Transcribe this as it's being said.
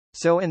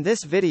So in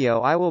this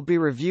video I will be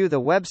review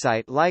the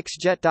website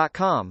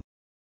LikesJet.com.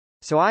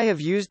 So I have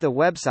used the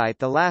website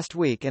the last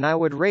week and I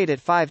would rate it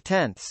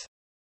 5/10.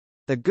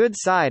 The good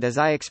side is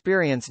I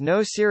experience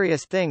no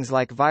serious things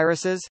like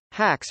viruses,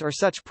 hacks or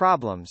such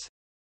problems.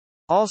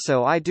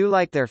 Also I do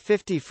like their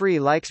 50 free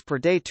likes per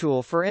day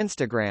tool for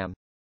Instagram.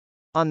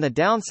 On the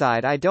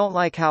downside I don't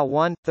like how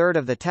 1/3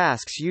 of the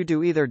tasks you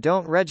do either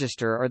don't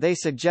register or they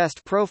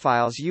suggest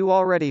profiles you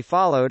already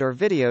followed or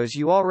videos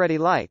you already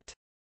liked.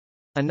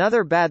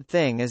 Another bad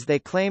thing is they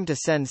claim to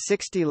send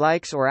 60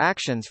 likes or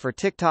actions for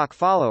TikTok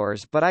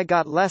followers but I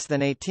got less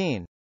than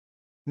 18.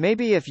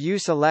 Maybe if you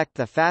select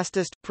the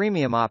fastest,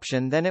 premium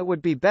option then it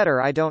would be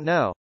better, I don't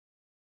know.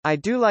 I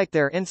do like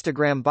their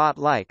Instagram bot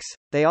likes,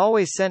 they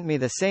always sent me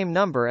the same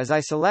number as I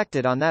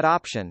selected on that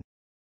option.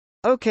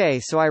 Okay,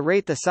 so I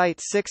rate the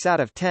site 6 out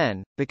of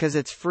 10, because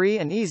it's free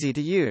and easy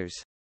to use.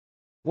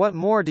 What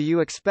more do you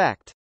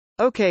expect?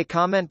 Okay,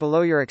 comment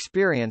below your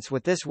experience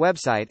with this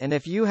website and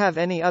if you have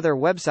any other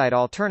website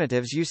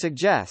alternatives you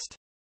suggest.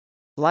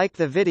 Like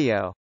the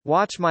video.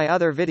 Watch my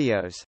other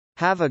videos.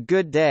 Have a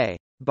good day.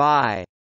 Bye.